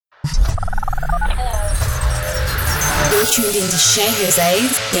tuned into Shay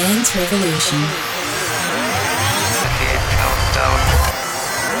Jose's Dance Revolution.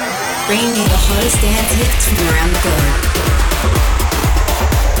 Bringing you the hottest dance hits from around the globe.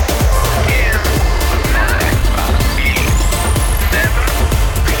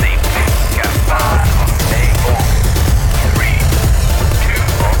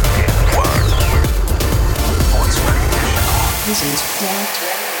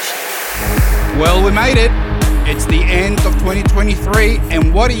 Well, we made it. It's the end of 2023,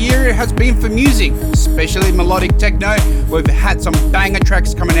 and what a year it has been for music, especially melodic techno. We've had some banger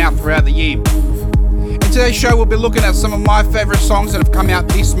tracks coming out throughout the year. In today's show, we'll be looking at some of my favorite songs that have come out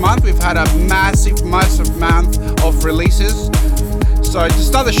this month. We've had a massive month of releases. So to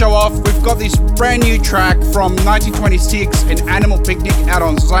start the show off, we've got this brand new track from 1926 and Animal Picnic out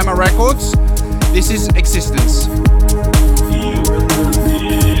on Zama Records. This is Existence.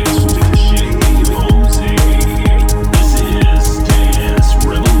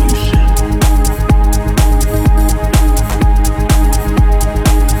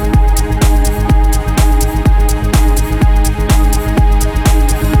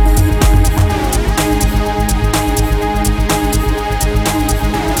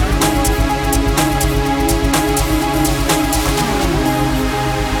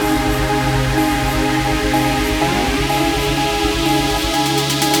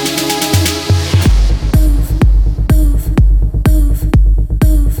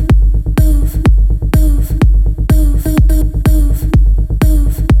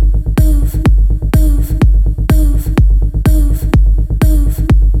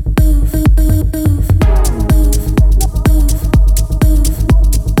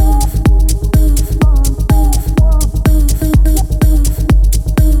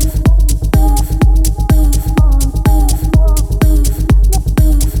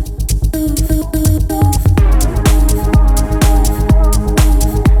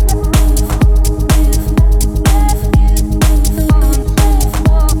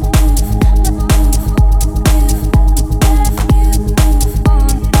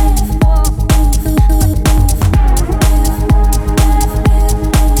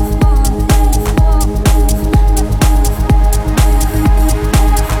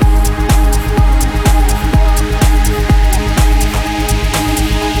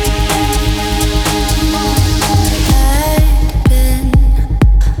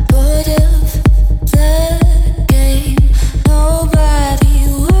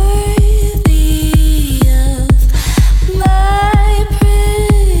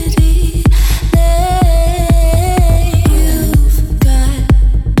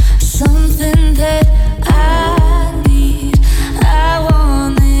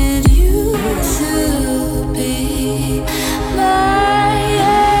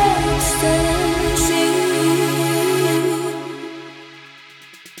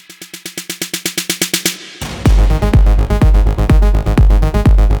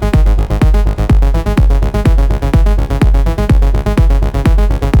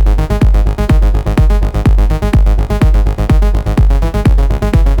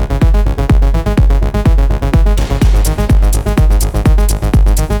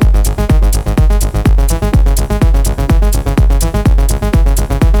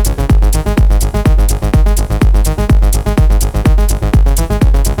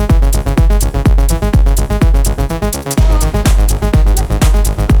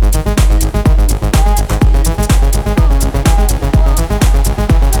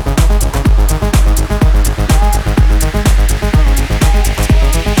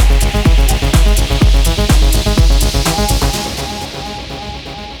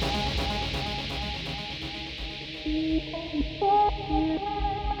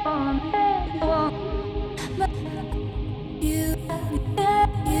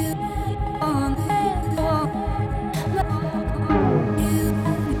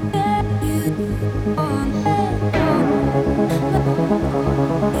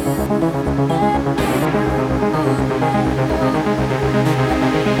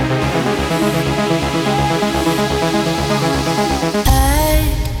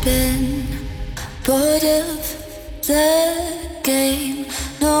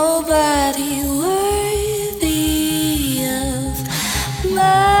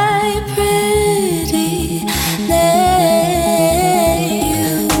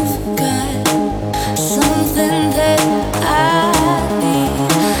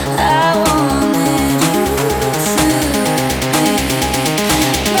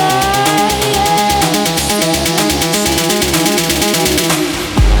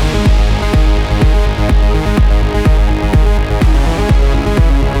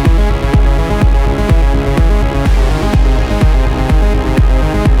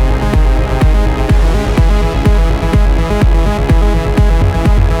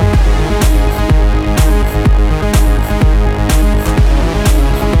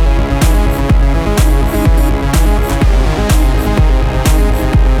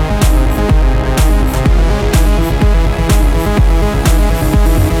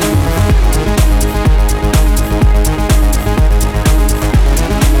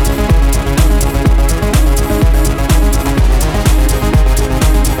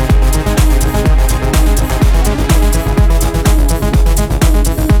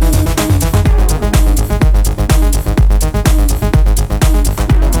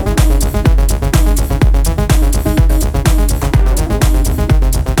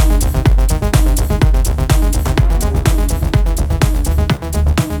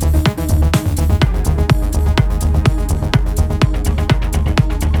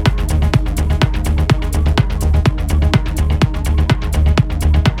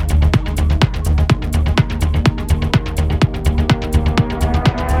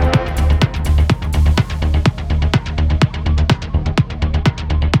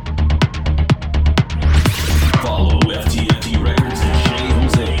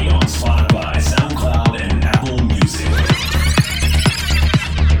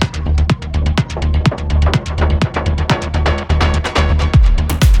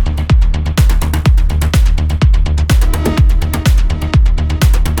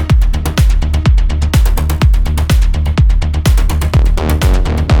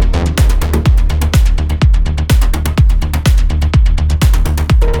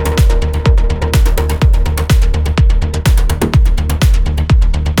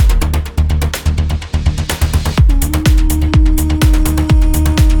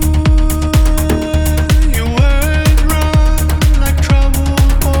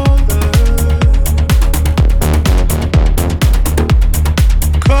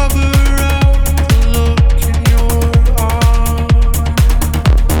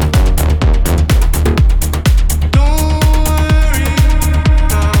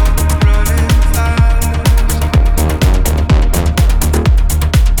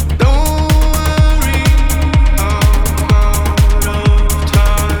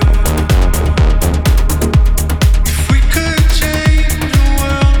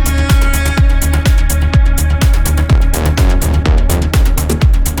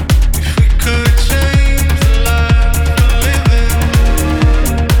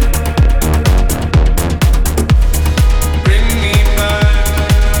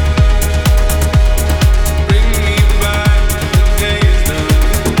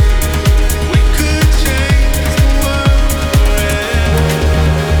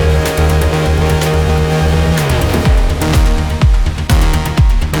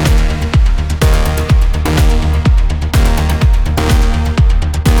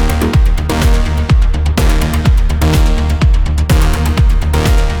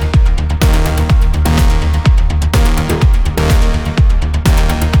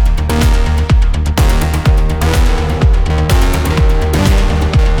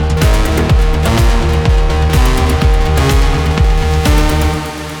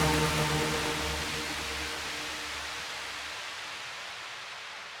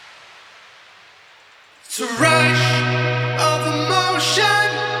 It's a rush of emotion.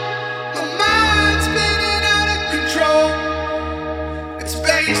 My mind's spinning out of control. It's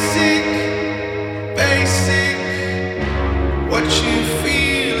basic, basic. What you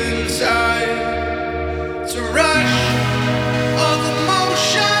feel inside. It's a rush of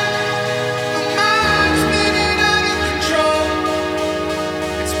emotion. My mind's spinning out of control.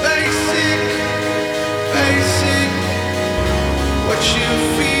 It's basic, basic. What you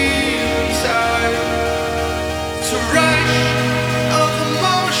feel inside. It's a rush of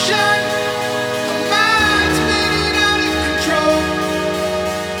emotion. My mind's spinning out of control.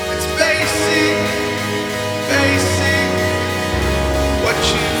 It's basic, basic. What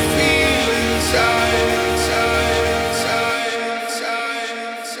you feel inside, inside, inside,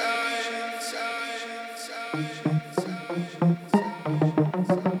 inside, inside, inside,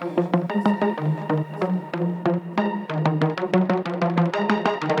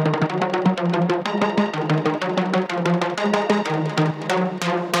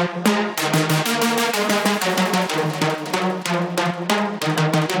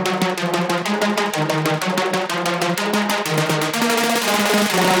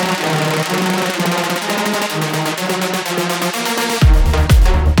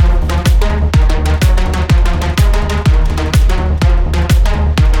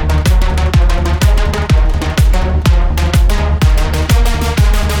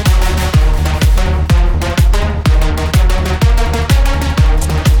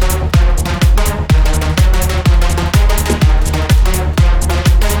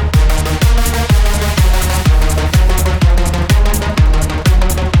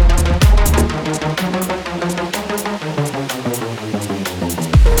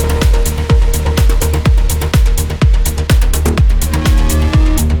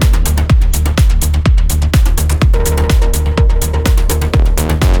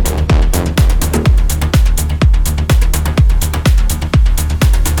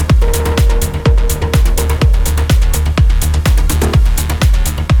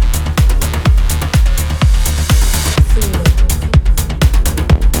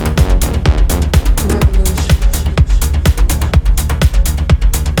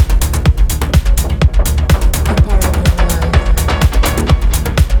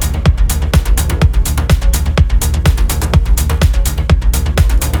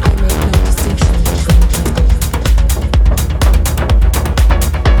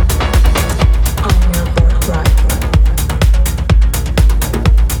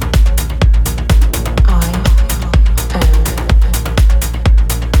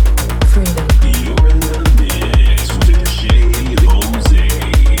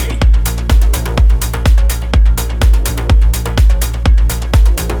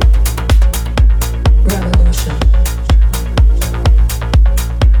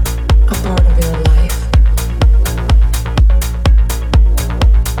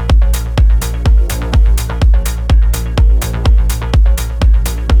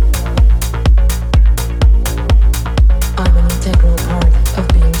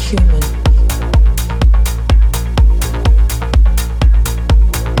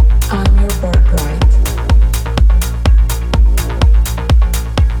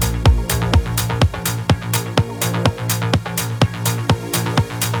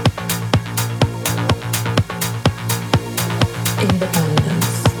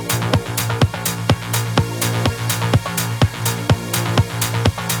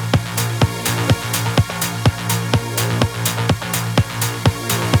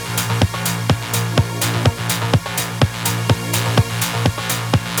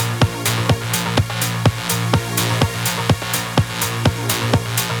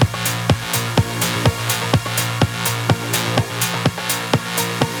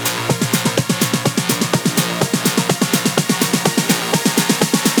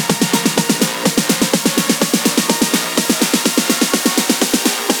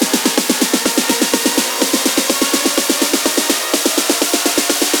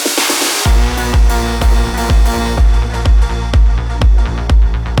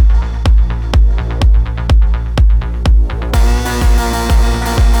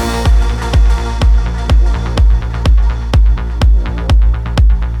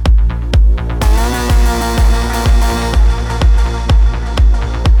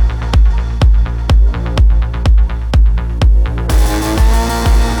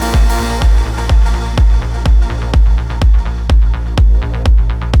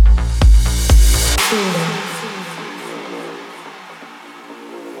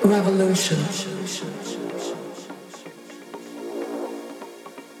 revolution.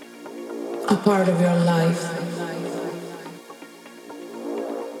 A part of your life.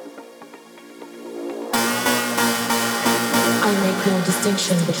 no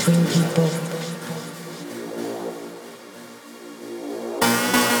distinction between people.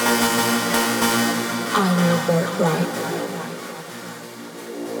 I'm your birthright.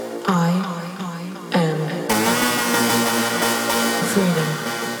 I am freedom.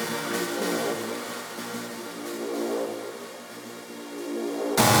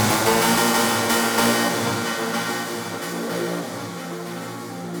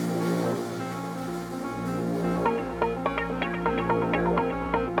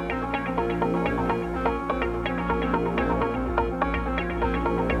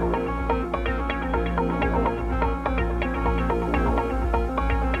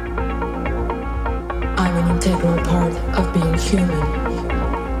 I'm an integral part of being human.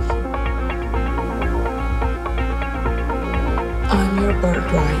 I'm your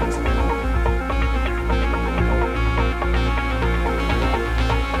birthright.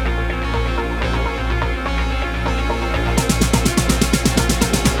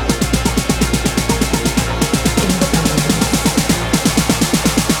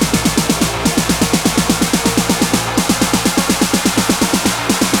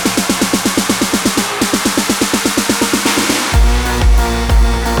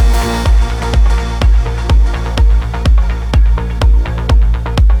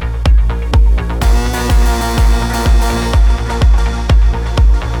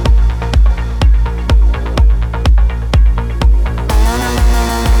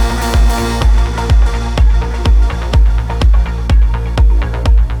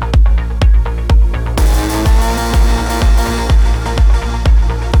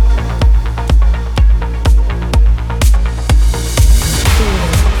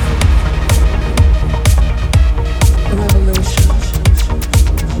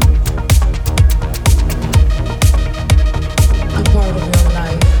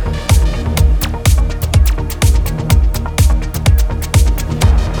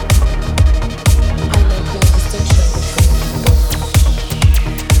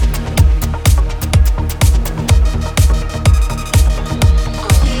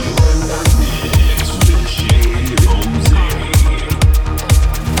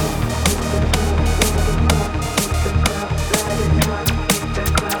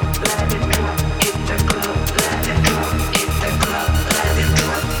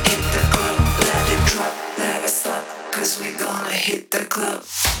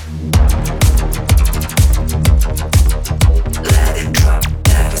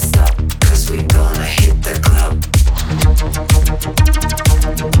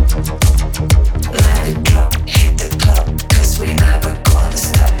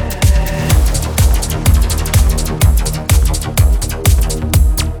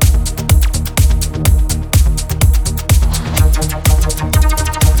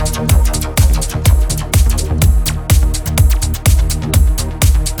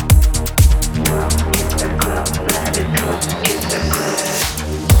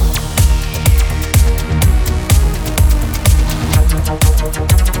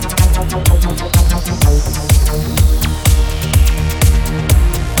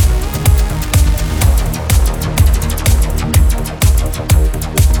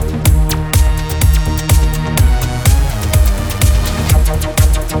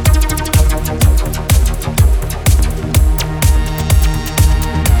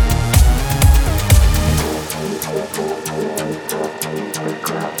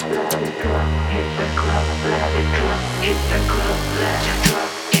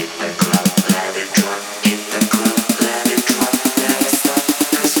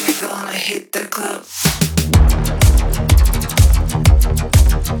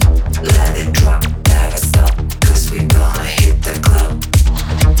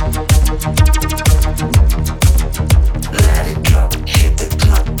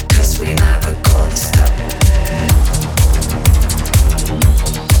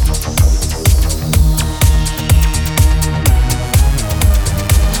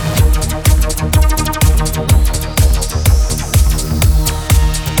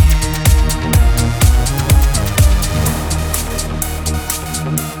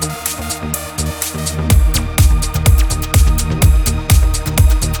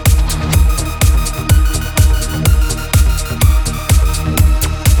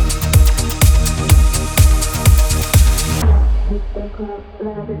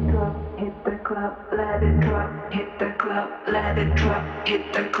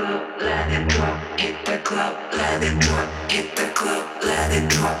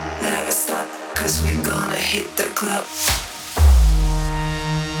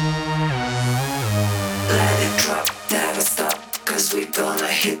 Cause we gonna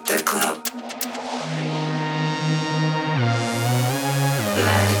hit the club.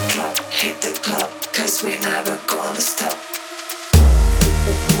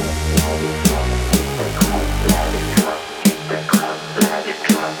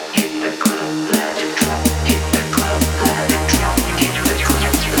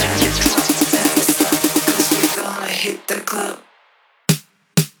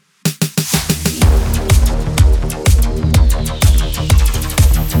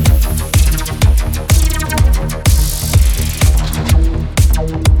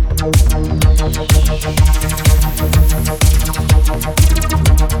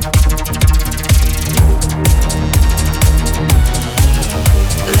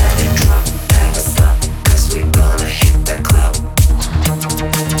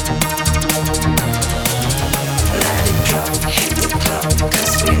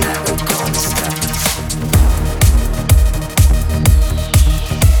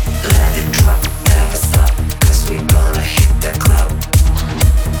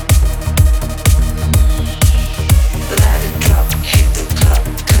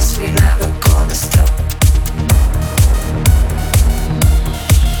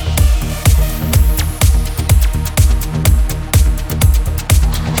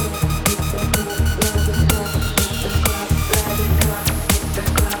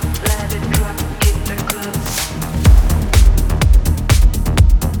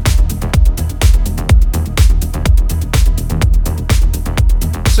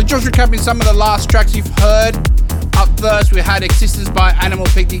 Just recapping some of the last tracks you've heard. Up first, we had Existence by Animal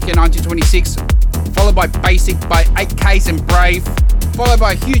Picnic in 1926, followed by Basic by 8Ks and Brave, followed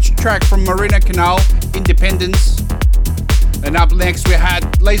by a huge track from Marina Canal, Independence. And up next, we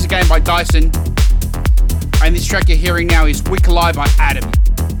had Laser Game by Dyson. And this track you're hearing now is We Collide by Adam.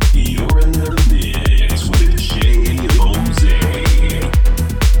 You're in the mix with Jay Jose.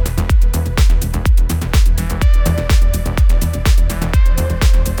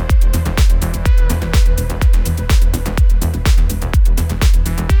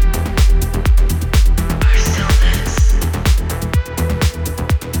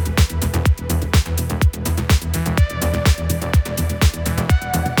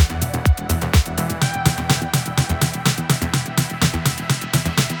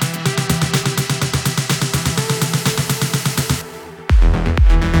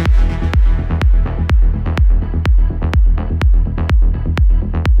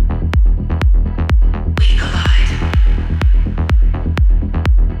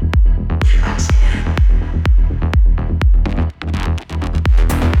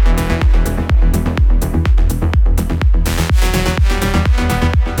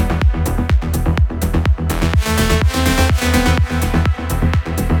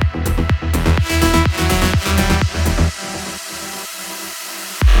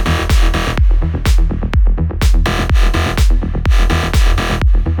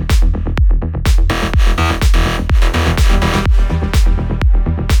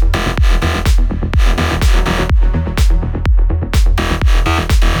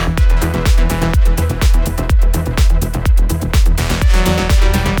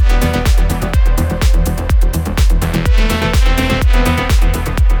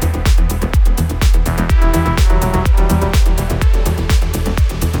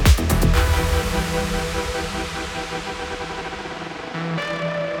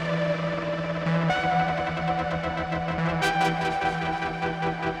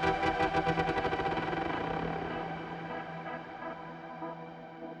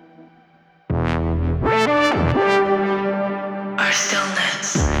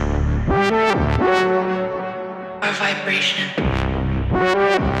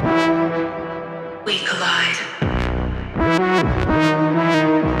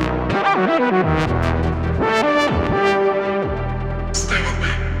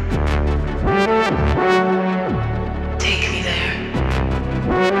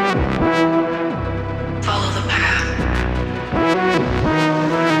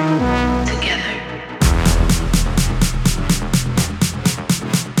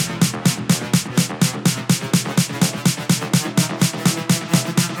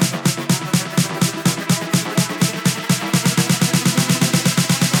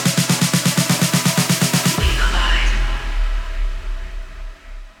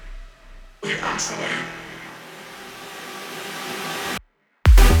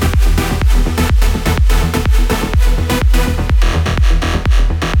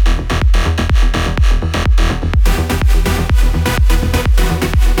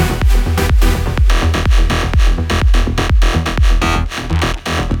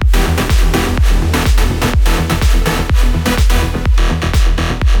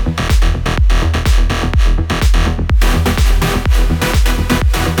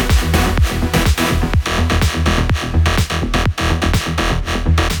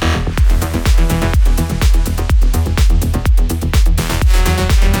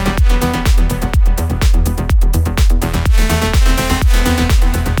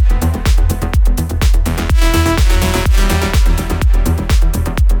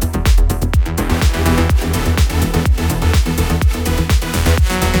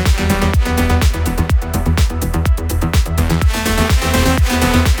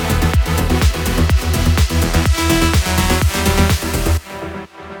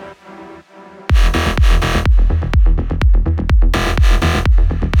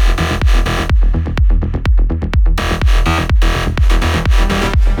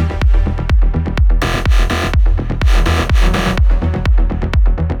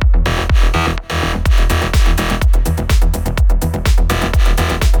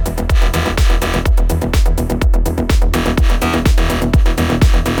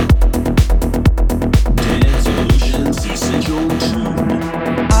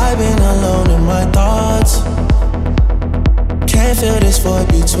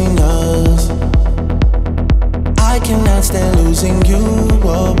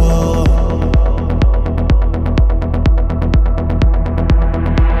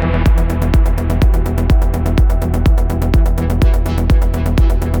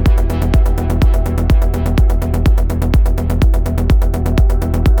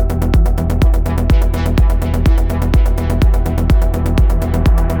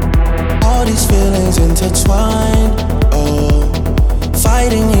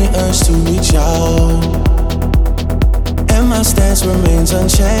 to reach out, and my stance remains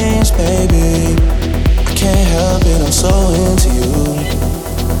unchanged, baby. I can't help it, I'm so into you.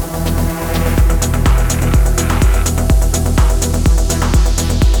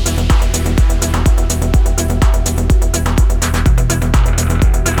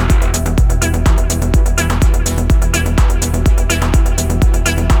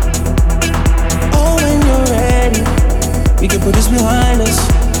 Put this behind us,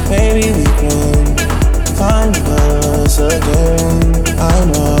 maybe we can find us again. I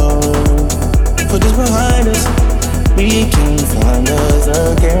know. Put this behind us, we can find us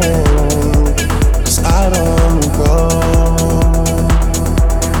again. 'Cause I don't wanna go.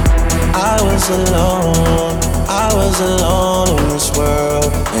 I was alone in this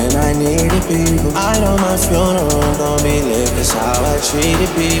world, and I needed people. I know my funeral gon' be lit, 'cause how I treated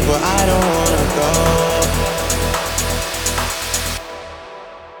people. I don't wanna go.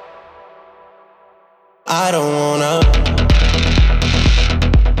 I don't wanna.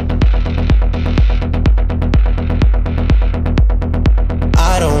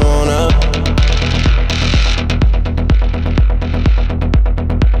 I don't wanna.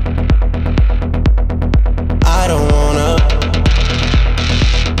 I don't wanna.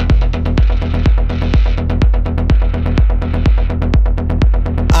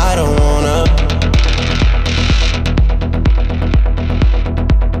 I don't wanna.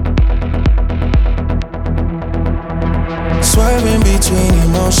 Swerving between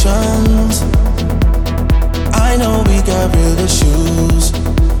emotions, I know we got real issues.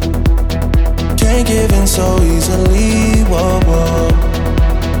 Can't give in so easily. Whoa, whoa.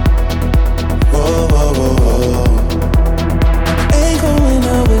 Whoa, whoa, whoa, whoa. Ain't going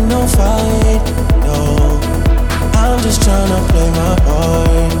out with no fight, no. I'm just tryna play my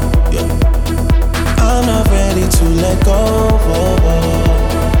part, yeah. I'm not ready to let go, whoa, whoa.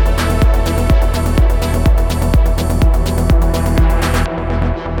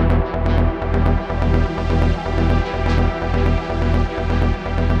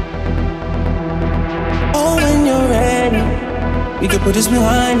 We could put this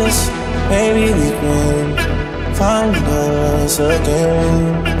behind us, maybe we can find us again.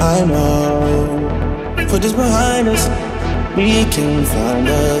 I know. Put this behind us, we can find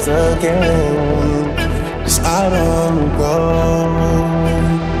us again. 'Cause I don't go.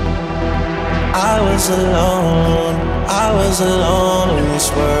 I was alone in this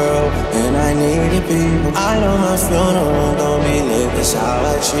world, and I needed people. I know my funeral gon' be lit, 'cause how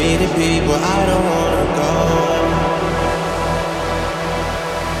I treated people. I don't wanna go.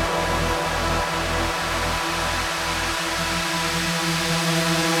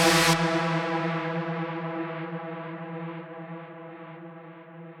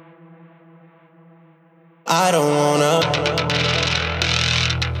 I don't wanna.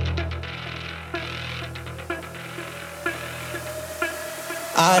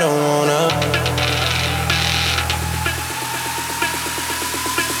 I don't wanna.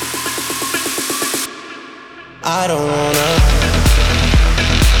 I don't wanna.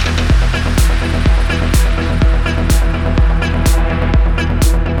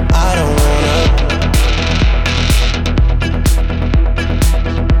 I don't wanna.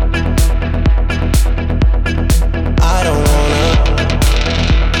 I don't wanna.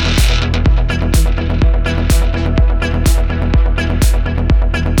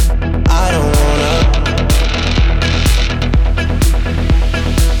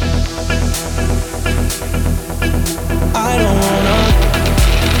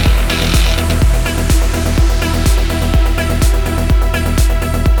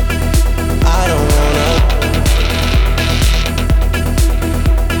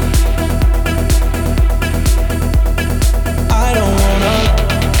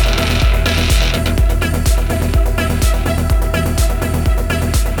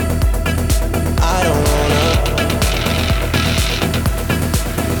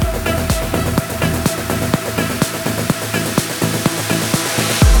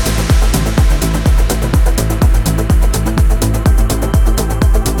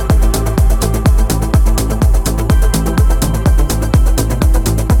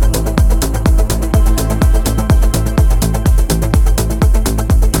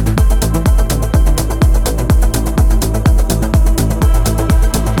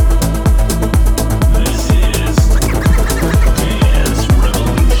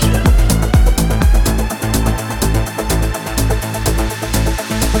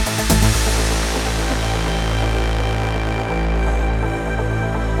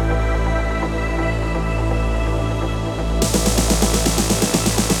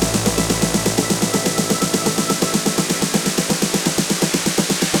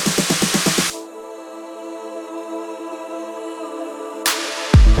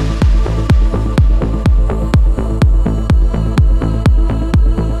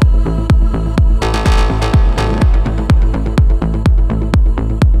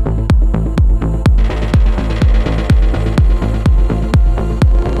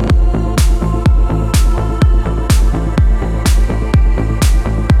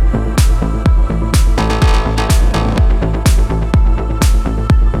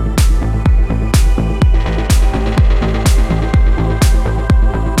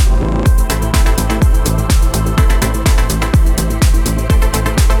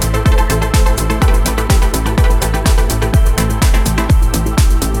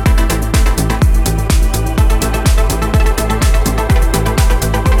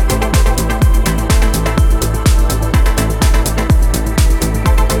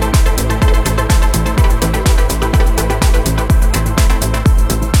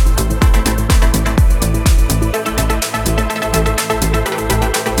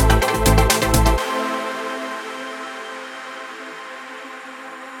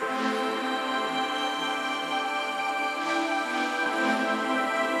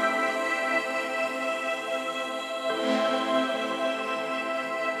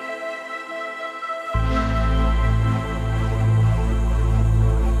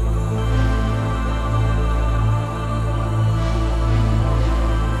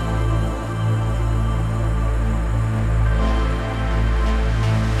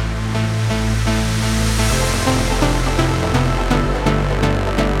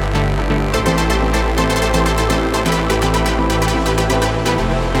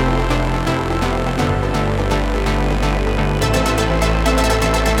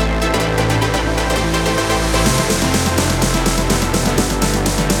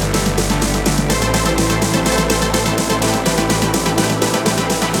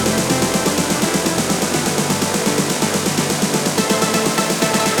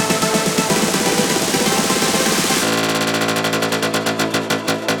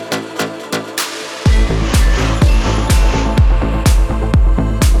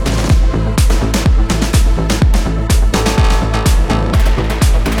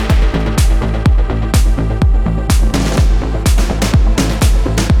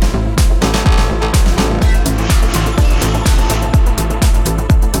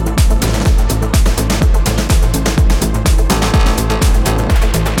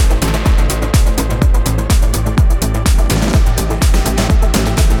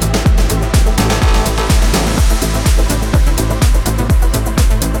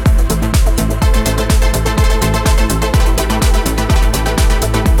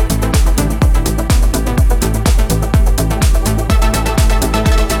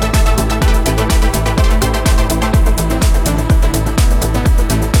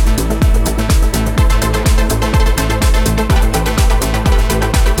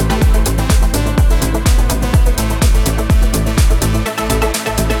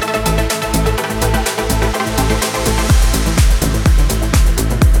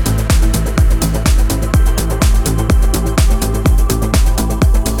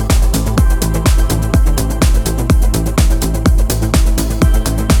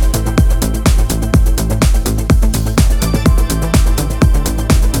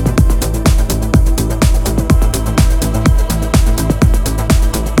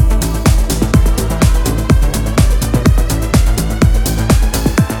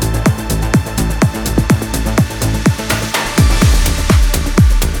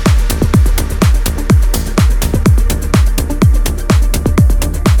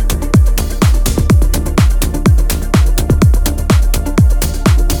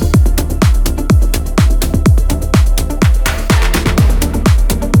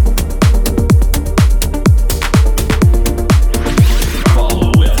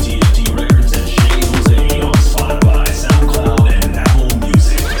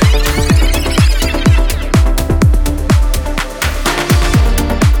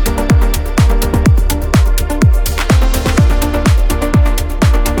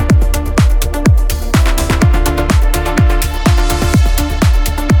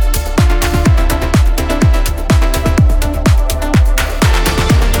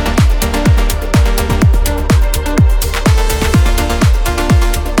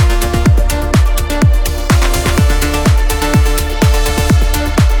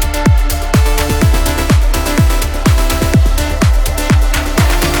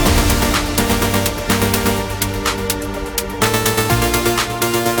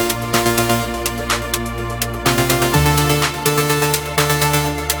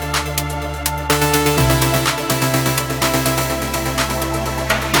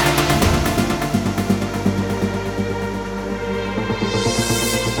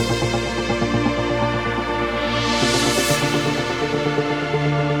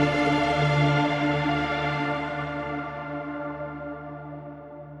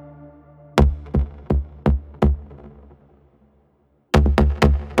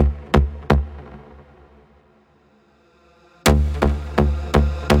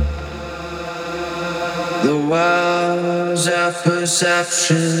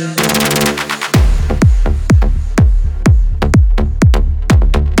 self-perception.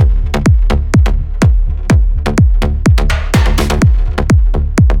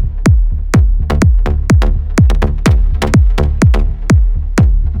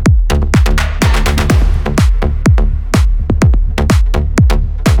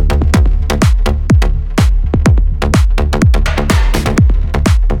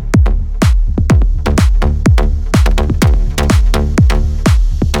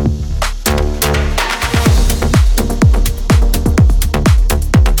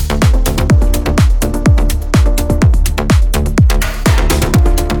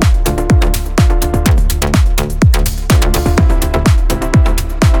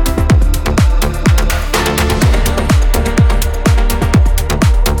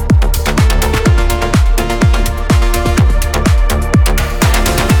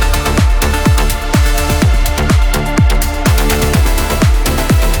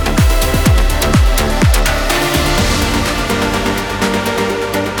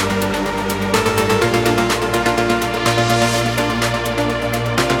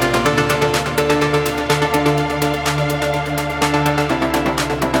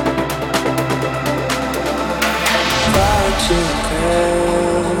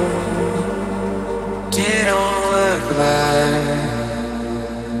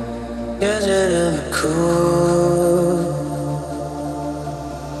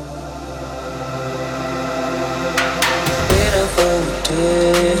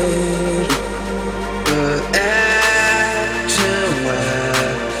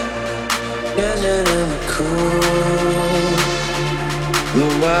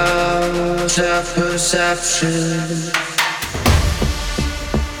 Self-perception.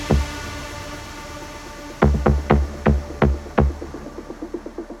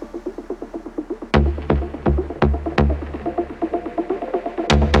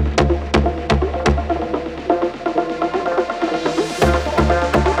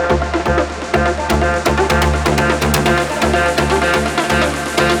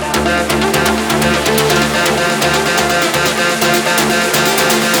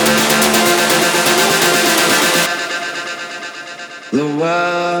 The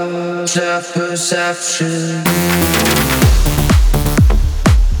world self-perception.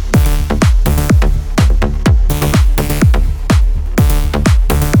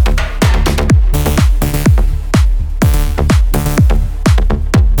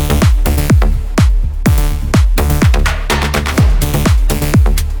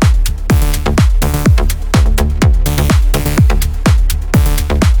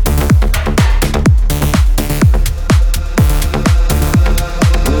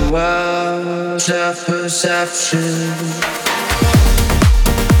 Self-perception.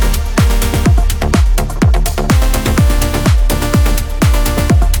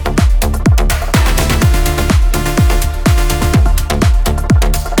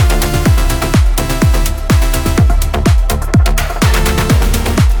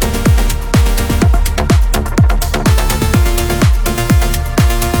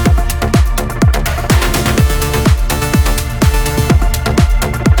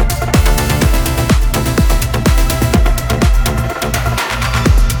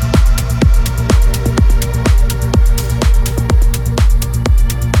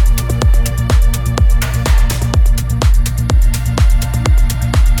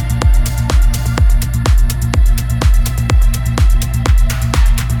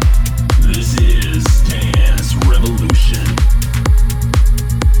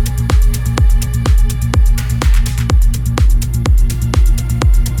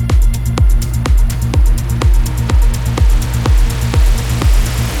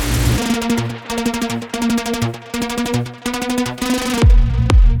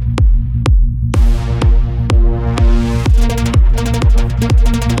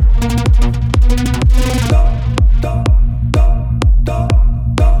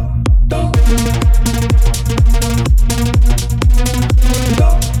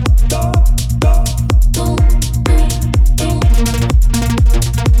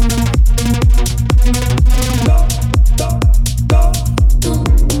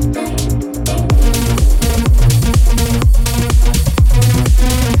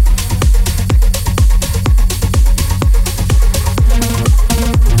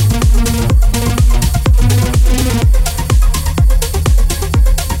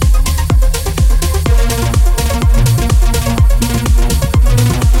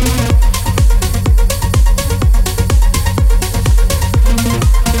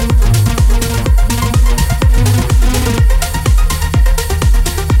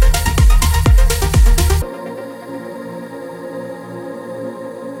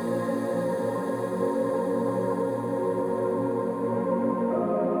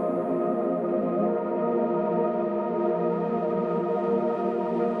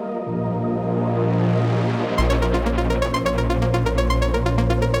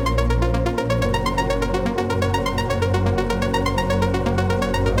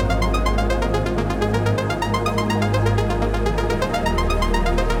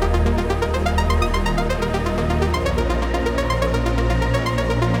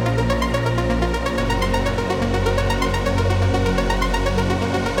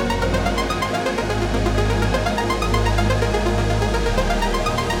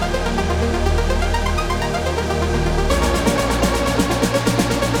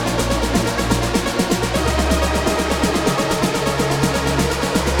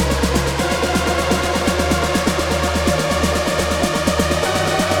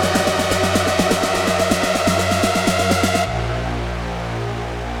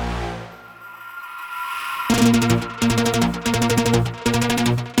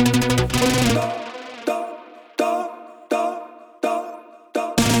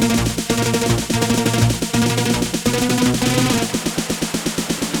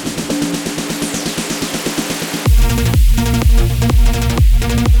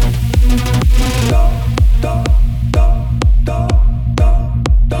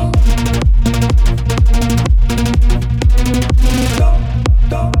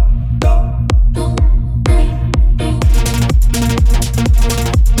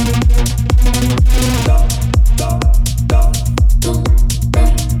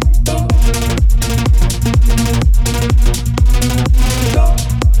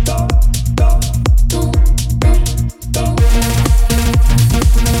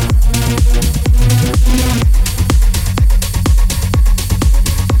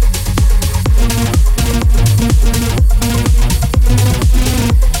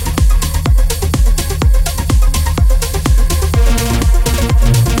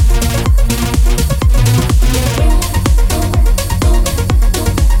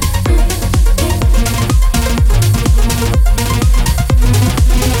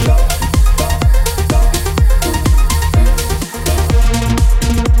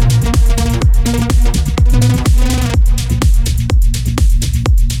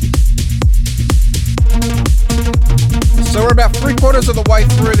 Of the way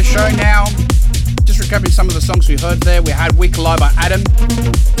through the show now. Just recapping some of the songs we heard there. We had We Collide by Adam,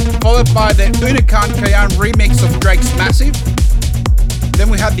 followed by the Unicorn Kayan remix of Drake's Massive. Then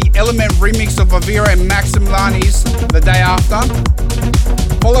we had the Element remix of Avira and Maximiliani's The Day After,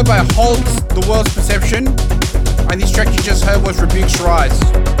 followed by Holt's The World's Perception, and this track you just heard was Rebuke's Rise.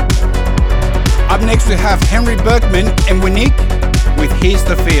 Up next we have Henry Berkman and Winnick with Here's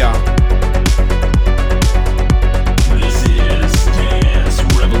the Fear.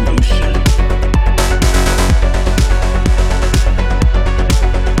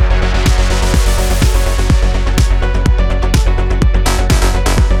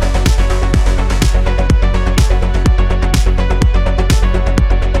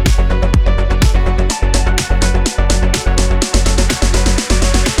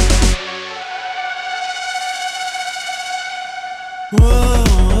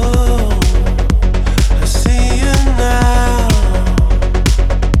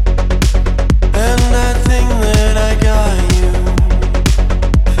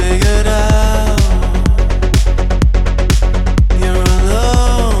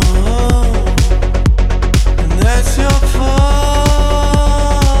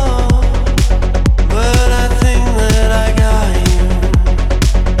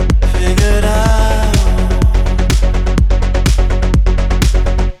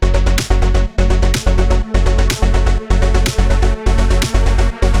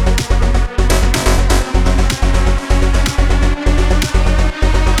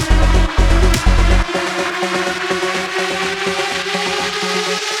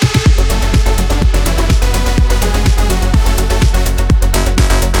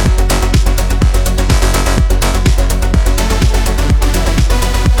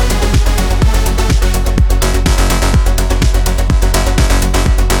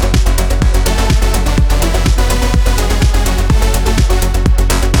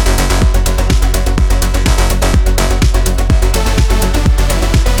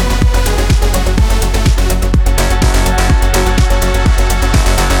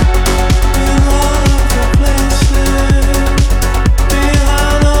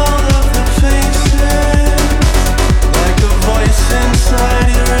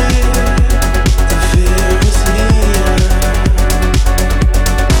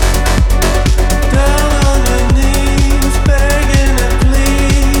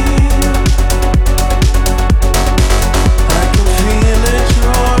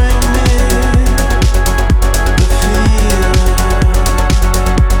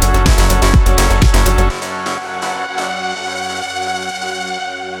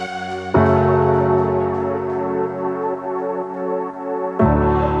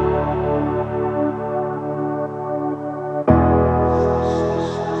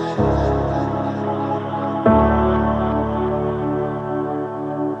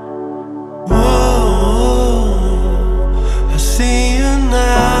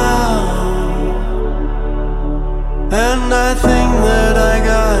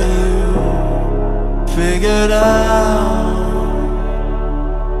 figured out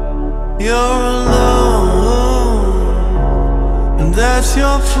you're alone, and that's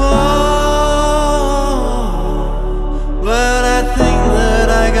your fault. But I think that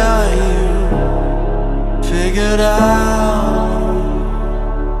I got you figured out.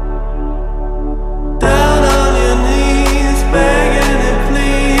 Down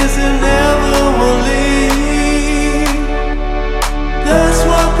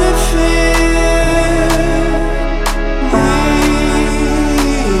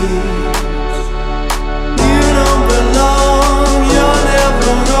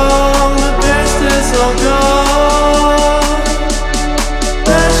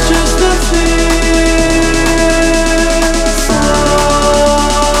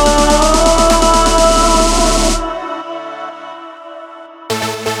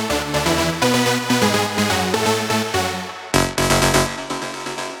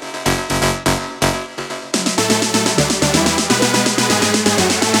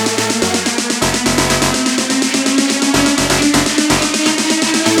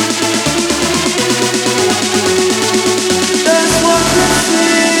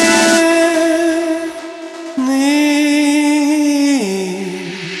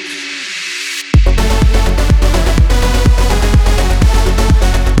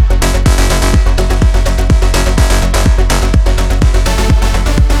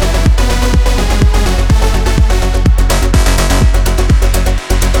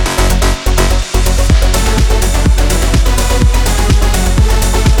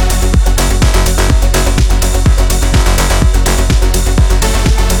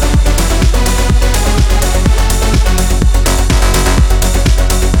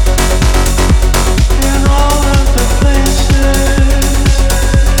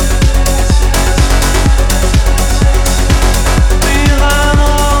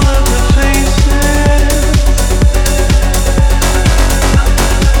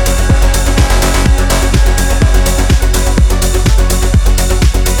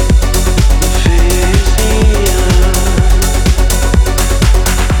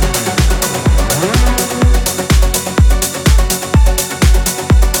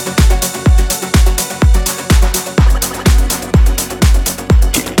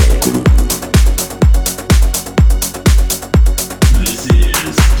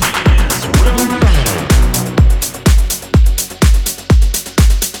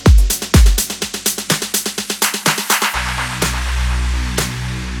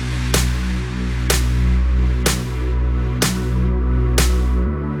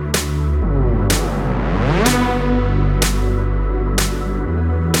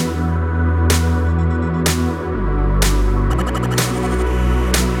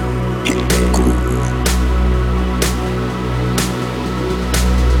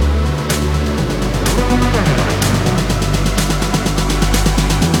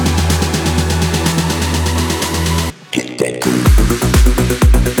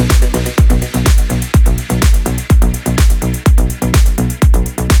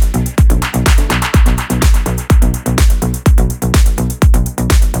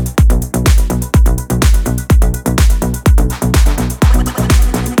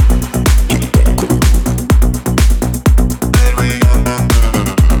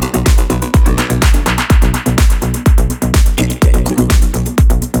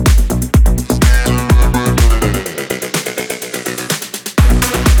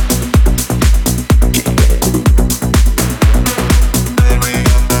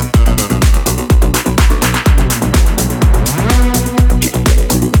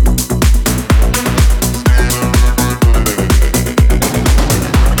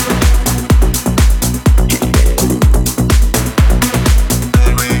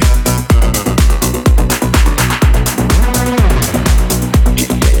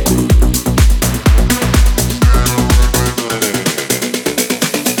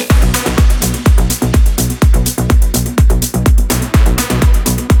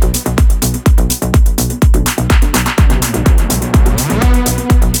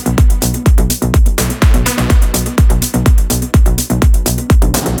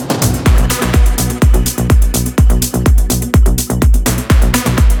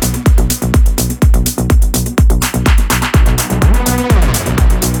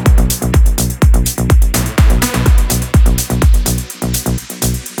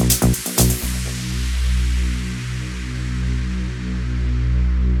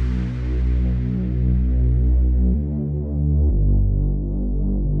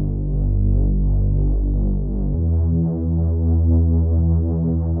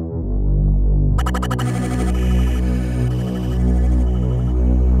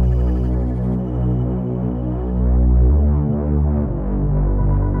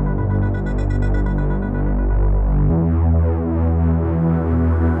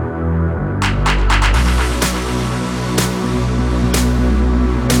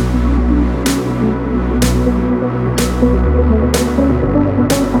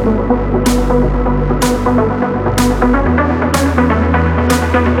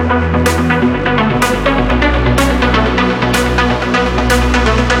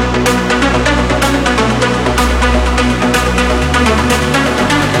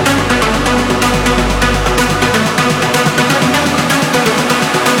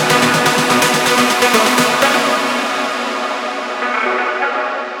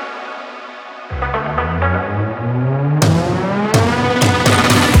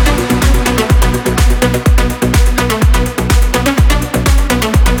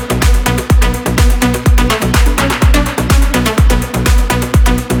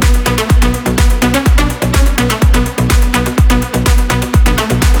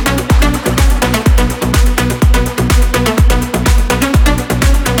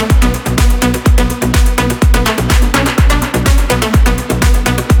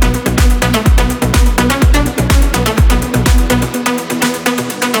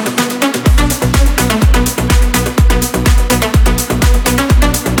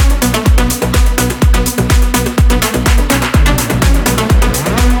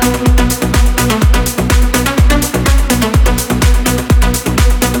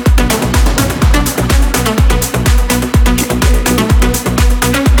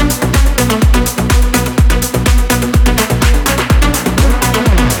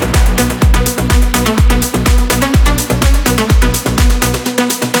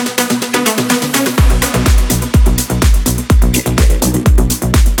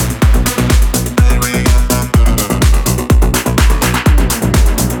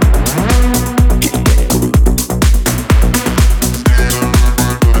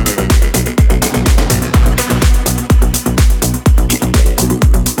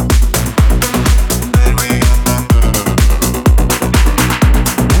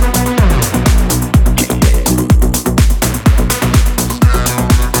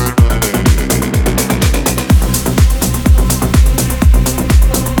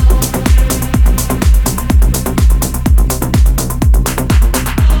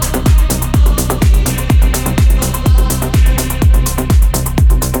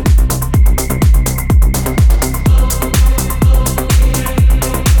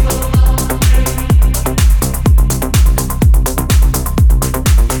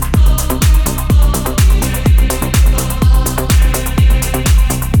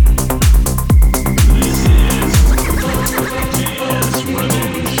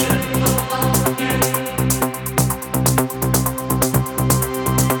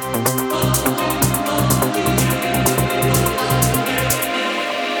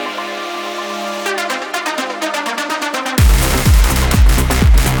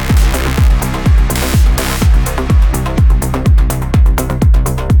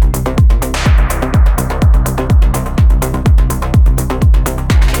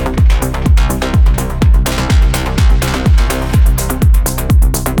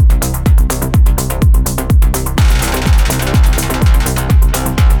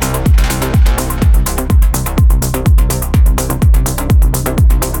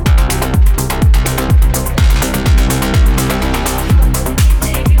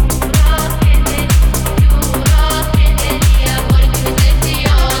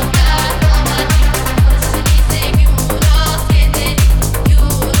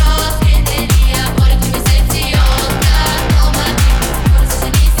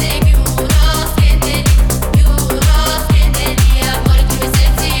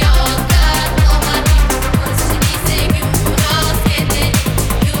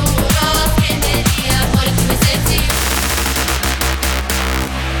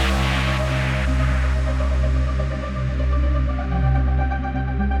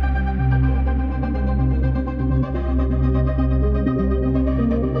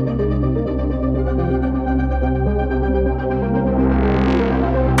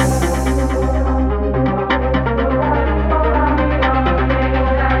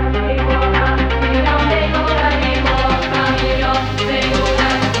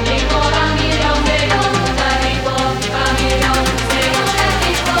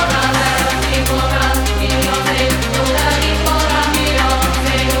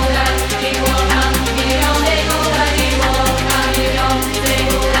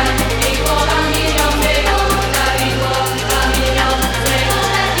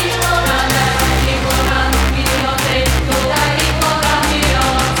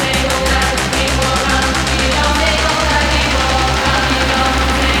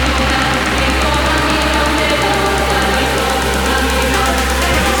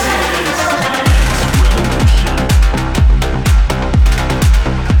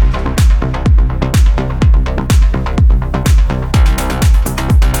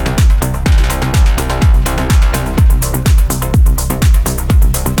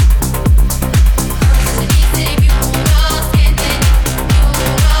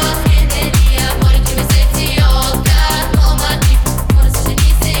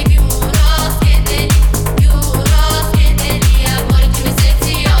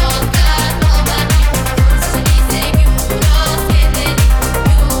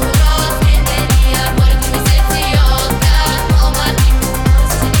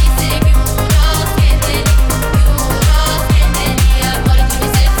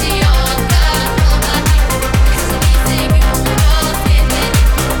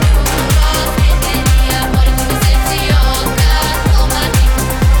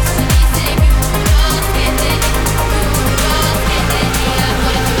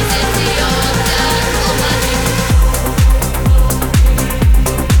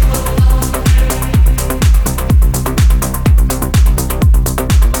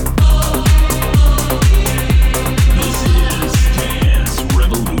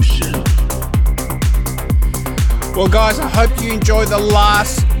Well guys, I hope you enjoyed the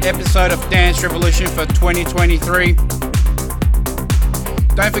last episode of Dance Revolution for 2023.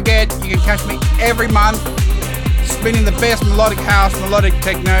 Don't forget, you can catch me every month spinning the best melodic house, melodic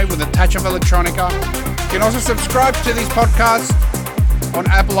techno with a touch of electronica. You can also subscribe to these podcasts on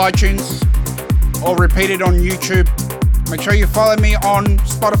Apple iTunes or repeat it on YouTube. Make sure you follow me on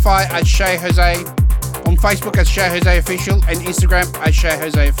Spotify at Shay Jose, on Facebook at Shay Jose Official, and Instagram at Shay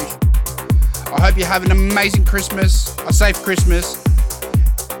Jose Official. I hope you have an amazing Christmas, a safe Christmas,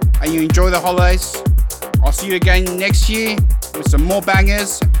 and you enjoy the holidays. I'll see you again next year with some more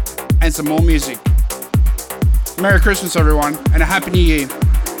bangers and some more music. Merry Christmas everyone, and a Happy New Year.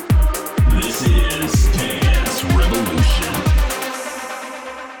 This is